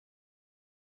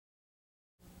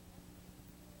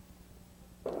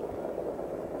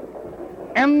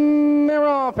And they're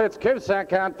off. It's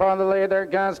Cusack out for the lead. There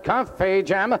goes Coffee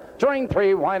Jam. Join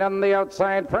 3 wide on the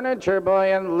outside. Furniture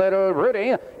Boy and Little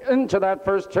Rudy into that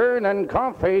first turn. And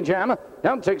Coffee Jam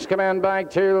down 6 command by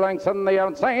 2 lengths on the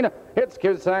outside. It's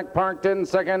Cusack parked in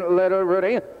second. Little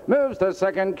Rudy moves to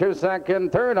second. Cusack in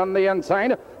third on the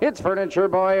inside. It's Furniture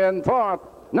Boy in fourth.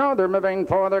 Now they're moving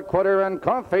for the quarter, and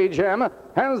Coffee Jam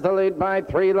has the lead by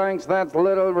 3 lengths. That's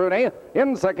Little Rudy.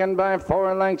 In second by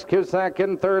 4 lengths. Cusack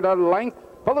in third a length,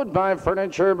 followed by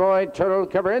Furniture Boy, Total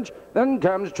Coverage. Then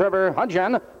comes Trevor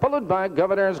Hudgen, followed by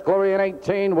Governor's Glory in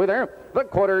 18 with her. The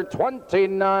quarter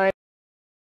 29.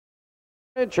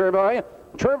 Furniture Boy,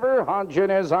 Trevor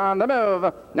Hudgen is on the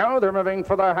move. Now they're moving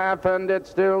for the half, and it's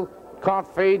still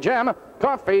Coffee Jam.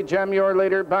 Coffee Jam, your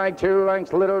leader by 2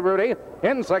 lengths. Little Rudy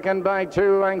in second by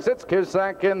 2 lengths. It's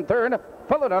Cusack in third,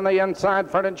 followed on the inside.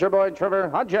 Furniture Boy, Trevor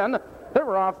Hudgen.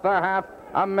 They're off the half,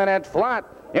 a minute flat.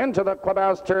 Into the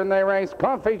clubhouse turn they race.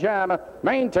 Coffee Jam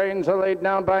maintains the lead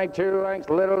now by 2 lengths.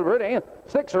 Little Rudy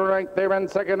 6 right there in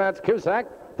second. That's Cusack.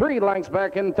 3 lengths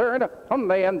back in third. On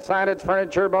the inside, it's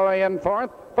Furniture Boy in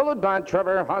fourth, followed by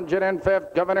Trevor Hudgen in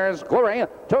fifth. Governor's Glory,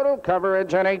 Total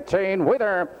Coverage in 18 with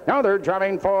her. Now they're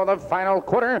driving for the final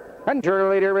quarter, and your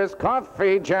leader is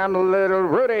Coffee Jam. Little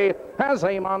Rudy has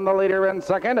aim on the leader in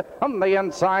second. On the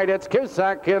inside, it's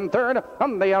Cusack in third.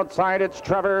 On the outside, it's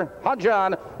Trevor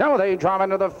Hudgen. Now they drive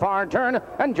into the far turn,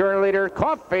 and your leader,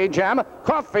 Coffee Jam.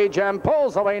 Coffee Jam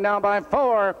pulls away now by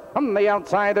 4. On the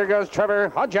outside, there goes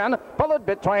Trevor Hudgen, followed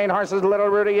between horses Little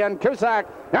Rudy and Cusack.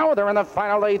 Now they're in the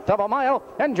final 1/8 of a mile,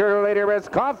 and your leader is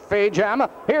Coffee Jam.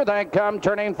 Here they come,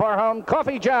 turning for home.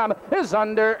 Coffee Jam is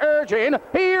under urging.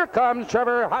 Here comes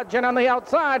Trevor Hudgen on the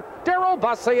outside. Daryl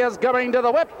Busse is going to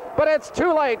the whip, but it's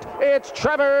too late. It's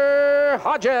Trevor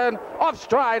Hudgen off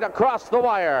stride across the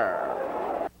wire.